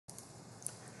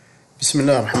بسم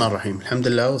الله الرحمن الرحيم. الحمد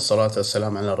لله والصلاة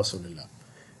والسلام على رسول الله.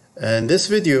 In this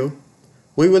video,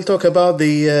 we will talk about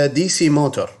the DC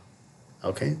motor.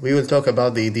 Okay, we will talk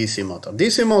about the DC motor.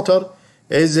 DC motor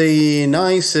is a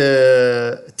nice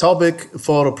topic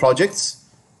for projects.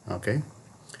 Okay,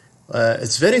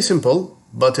 it's very simple,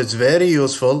 but it's very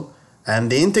useful,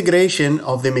 and the integration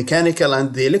of the mechanical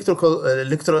and the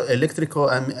electrical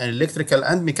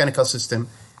and mechanical system,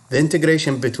 the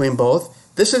integration between both.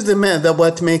 This is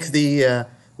what makes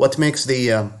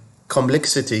the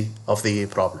complexity of the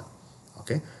problem.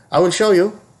 Okay, I will show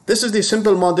you. This is the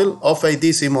simple model of a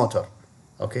DC motor.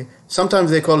 Okay,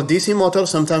 sometimes they call it DC motor,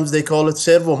 sometimes they call it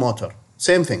servo motor.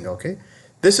 Same thing. Okay,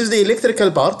 this is the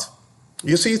electrical part.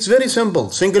 You see, it's very simple,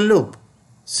 single loop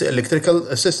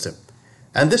electrical system,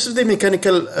 and this is the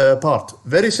mechanical part.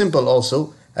 Very simple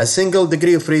also, a single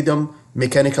degree of freedom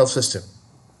mechanical system.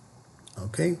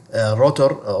 Okay,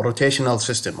 rotational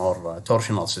system or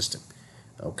torsional system.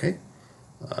 Okay,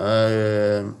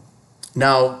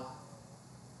 now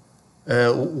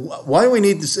why we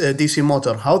need this DC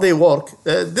motor, how they work,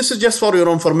 this is just for your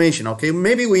information. Okay,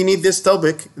 maybe we need this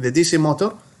topic, the DC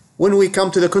motor, when we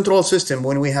come to the control system,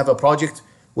 when we have a project,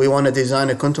 we want to design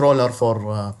a controller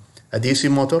for a DC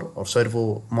motor or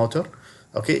servo motor.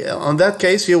 Okay, on that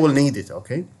case you will need it.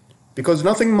 Okay, because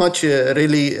nothing much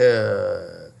really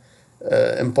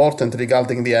important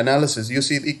regarding the analysis. You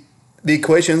see, the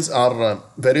equations are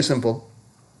very simple,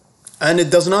 and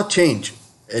it does not change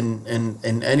in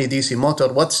any DC motor.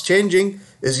 What's changing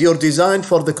is your design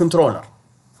for the controller.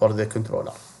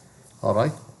 All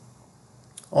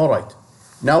right.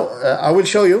 Now I will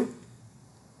show you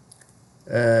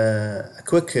a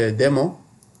quick demo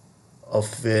of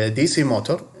DC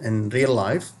motor in real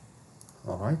life.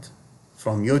 All right,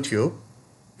 from YouTube.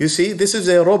 You see, this is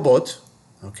a robot.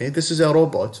 Okay, this is a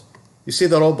robot. You see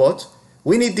the robot?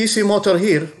 We need DC motor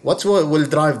here. What will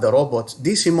drive the robot?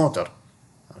 DC motor.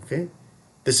 Okay,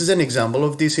 this is an example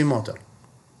of DC motor.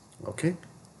 Okay,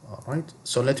 all right.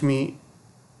 So let me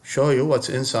show you what's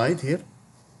inside here.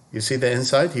 You see the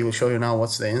inside? He will show you now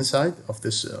what's the inside of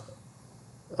this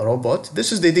robot.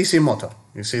 This is the DC motor.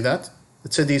 You see that?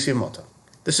 It's a DC motor.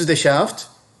 This is the shaft.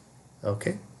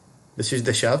 Okay, this is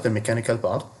the shaft, the mechanical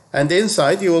part. And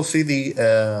inside you will see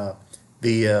the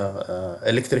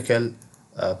electrical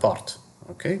part.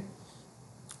 Okay,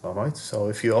 all right. So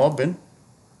if you open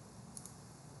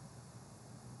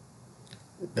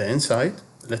the inside,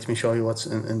 let me show you what's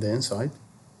in the inside.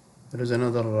 There is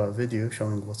another video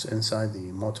showing what's inside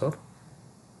the motor.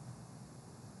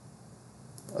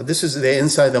 This is the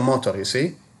inside the motor. You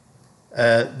see,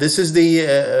 this is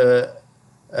the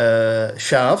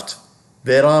shaft.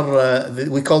 There are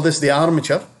we call this the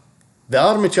armature. The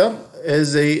armature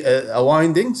is a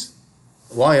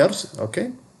wires.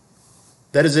 Okay,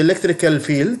 there is electrical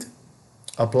field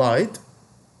applied,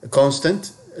 a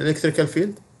constant electrical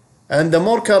field, and the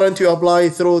more current you apply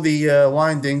through the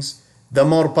windings, the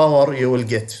more power you will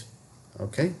get.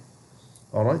 Okay,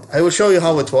 all right. I will show you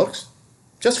how it works,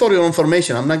 just for your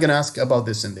information. I'm not going to ask about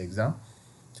this in the exam,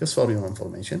 just for your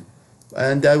information.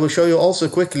 And I will show you also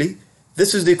quickly.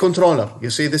 This is the controller. You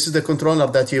see, this is the controller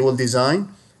that you will design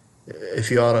if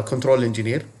you are a control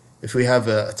engineer. If we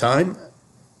have time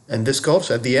in this course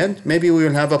at the end, maybe we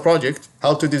will have a project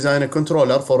how to design a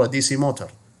controller for a DC motor.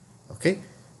 Okay,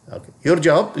 your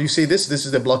job, you see this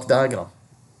is the block diagram.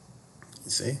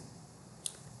 You see,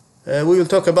 we will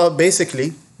talk about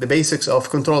basically the basics of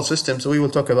control systems. We will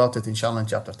talk about it inshallah in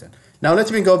chapter 10. Now let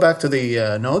me go back to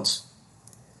the notes.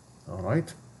 All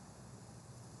right.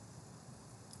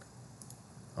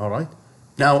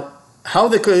 Now, how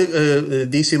the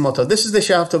DC motor, this is the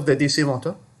shaft of the DC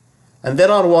motor, and there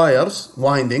are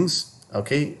windings,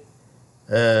 okay,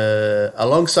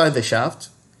 alongside the shaft.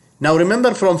 Now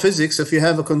remember from physics, if you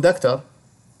have a conductor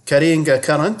carrying a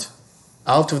current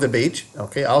out of the page,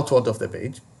 okay, outward of the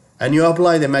page, and you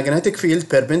apply the magnetic field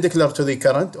perpendicular to the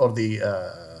current or the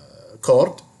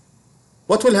cord,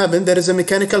 what will happen? There is a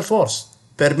mechanical force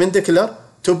perpendicular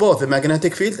to both the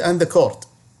magnetic field and the cord,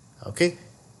 okay.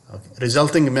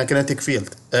 Resulting magnetic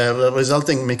field,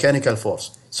 resulting mechanical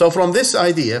force. So from this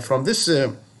idea, from this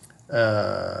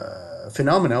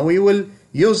phenomena, we will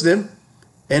use them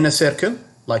in a circle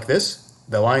like this,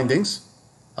 the windings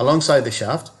alongside the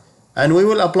shaft, and we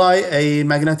will apply a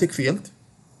magnetic field.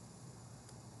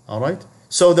 All right.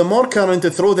 So the more current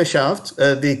through the shaft,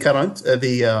 the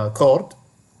cord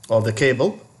or the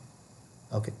cable,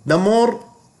 okay, the more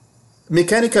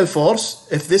mechanical force.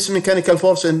 If this mechanical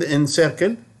force in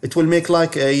circle, it will make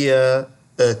like a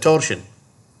torsion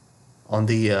on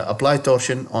the applied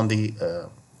torsion on the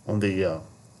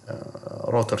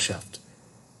rotor shaft.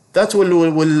 That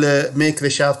will make the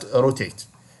shaft rotate.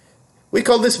 We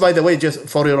call this, by the way, just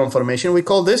for your information, we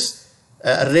call this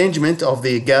arrangement of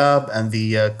the gap and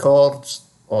the cords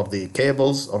or the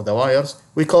cables or the wires.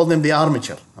 We call them the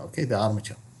armature, okay, the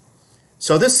armature.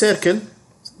 So this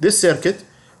circuit,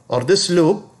 or this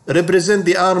loop represent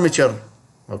the armature,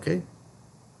 okay,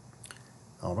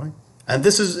 all right. And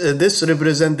this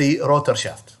represent the rotor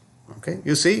shaft, okay.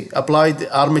 You see, applied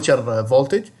armature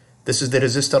voltage. This is the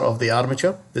resistor of the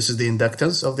armature. This is the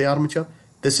inductance of the armature.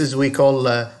 This is we call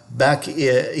back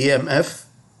EMF,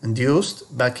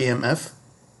 induced back EMF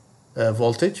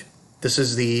voltage. This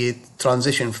is the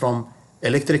transition from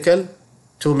electrical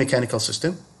to mechanical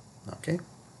system, okay.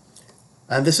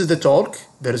 And this is the torque.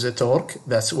 There is a torque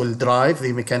that will drive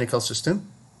the mechanical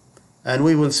system. And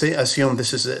we will assume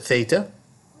this is theta,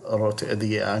 or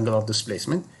the angular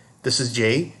displacement. This is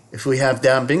J. If we have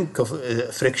damping,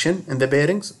 friction in the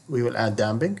bearings, we will add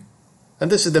damping. And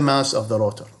this is the mass of the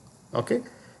rotor. Okay.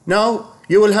 Now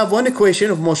you will have one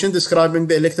equation of motion describing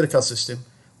the electrical system,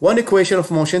 one equation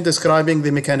of motion describing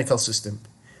the mechanical system.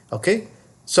 Okay.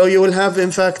 So you will have,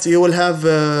 in fact, you will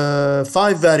have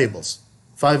 5 variables.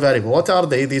 5 variables. What are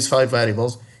they? These 5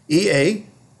 variables: EA,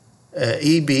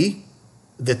 EB,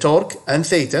 the torque, and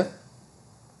theta.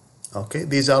 Okay.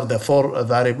 These are the 4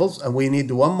 variables, and we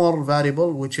need one more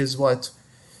variable, which is what?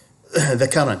 The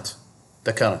current.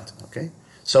 The current. Okay.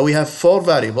 So we have 4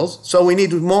 variables. So we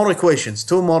need more equations,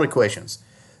 2 more equations.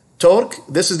 Torque,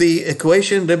 this is the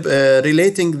equation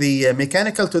relating the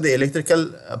mechanical to the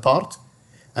electrical part.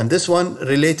 And this one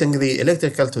relating the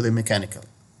electrical to the mechanical.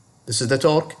 This is the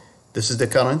torque. This is the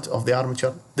current of the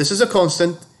armature. This is a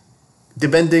constant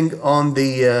depending on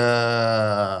the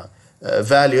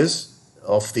values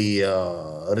of the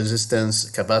resistance,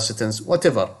 capacitance,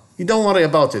 whatever. You don't worry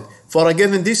about it. For a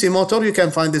given DC motor, you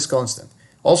can find this constant.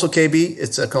 Also KB,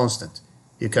 it's a constant.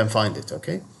 You can find it,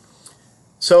 okay?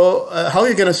 So how are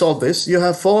you going to solve this? You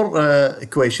have 4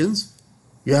 equations.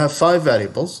 You have 5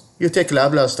 variables. You take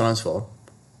Laplace transform,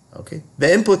 okay?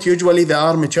 The input, usually the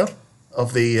armature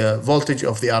of the voltage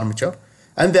of the armature.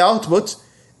 And the output,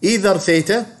 either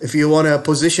theta, if you want to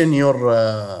position your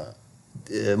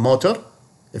motor,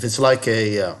 if it's like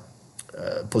a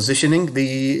positioning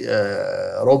the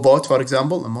robot, for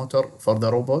example, a motor for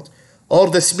the robot, or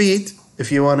the speed,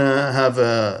 if you want to have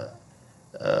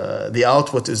the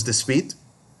output is the speed.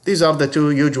 These are the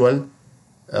 2 usual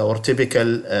or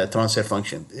typical transfer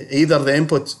function. Either the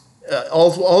input,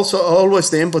 also always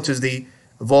the input is the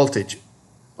voltage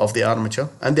of the armature,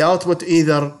 and the output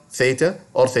either theta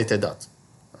or theta dot.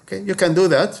 Okay, you can do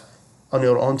that on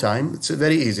your own time. It's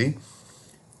very easy.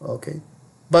 Okay,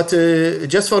 but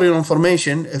just for your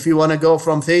information, if you want to go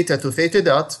from theta to theta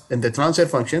dot in the transfer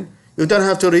function, you don't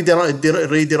have to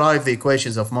rederive the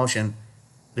equations of motion,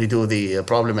 redo the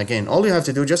problem again. All you have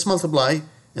to do, just multiply.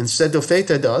 Instead of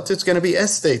theta dot, it's going to be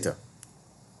S theta.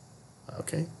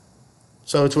 Okay,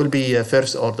 so it will be a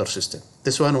first order system.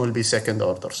 This one will be second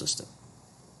order system.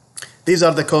 These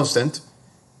are the constant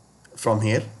from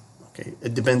here. Okay,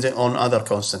 it depends on other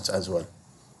constants as well.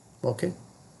 Okay,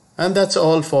 and that's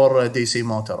all for a DC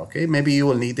motor. Okay, maybe you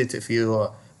will need it if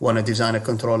you want to design a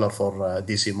controller for a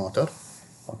DC motor.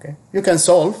 Okay, you can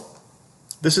solve.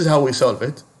 This is how we solve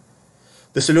it.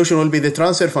 The solution will be the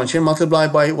transfer function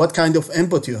multiplied by what kind of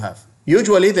input you have.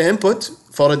 Usually the input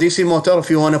for a DC motor, if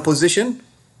you want to position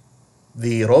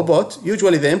the robot,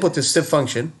 usually the input is step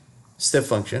function.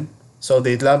 So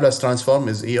the Laplace transform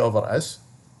is E over S.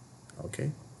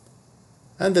 Okay.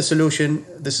 And the solution,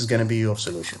 this is going to be your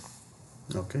solution.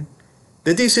 Okay.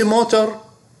 The DC motor,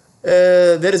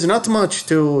 there is not much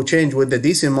to change with the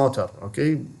DC motor.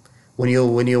 Okay. When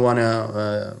you want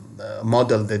to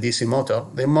model the DC motor,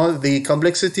 the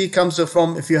complexity comes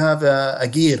from if you have a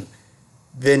gear,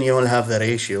 then you will have the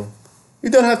ratio. You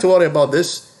don't have to worry about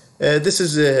this. This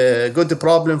is a good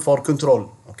problem for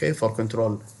control. Okay, for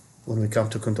control when we come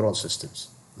to control systems.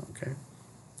 Okay,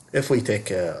 if we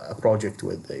take a project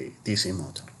with the DC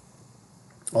motor.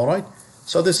 All right.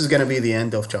 So this is going to be the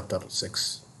end of chapter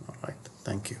 6. All right.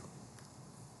 Thank you.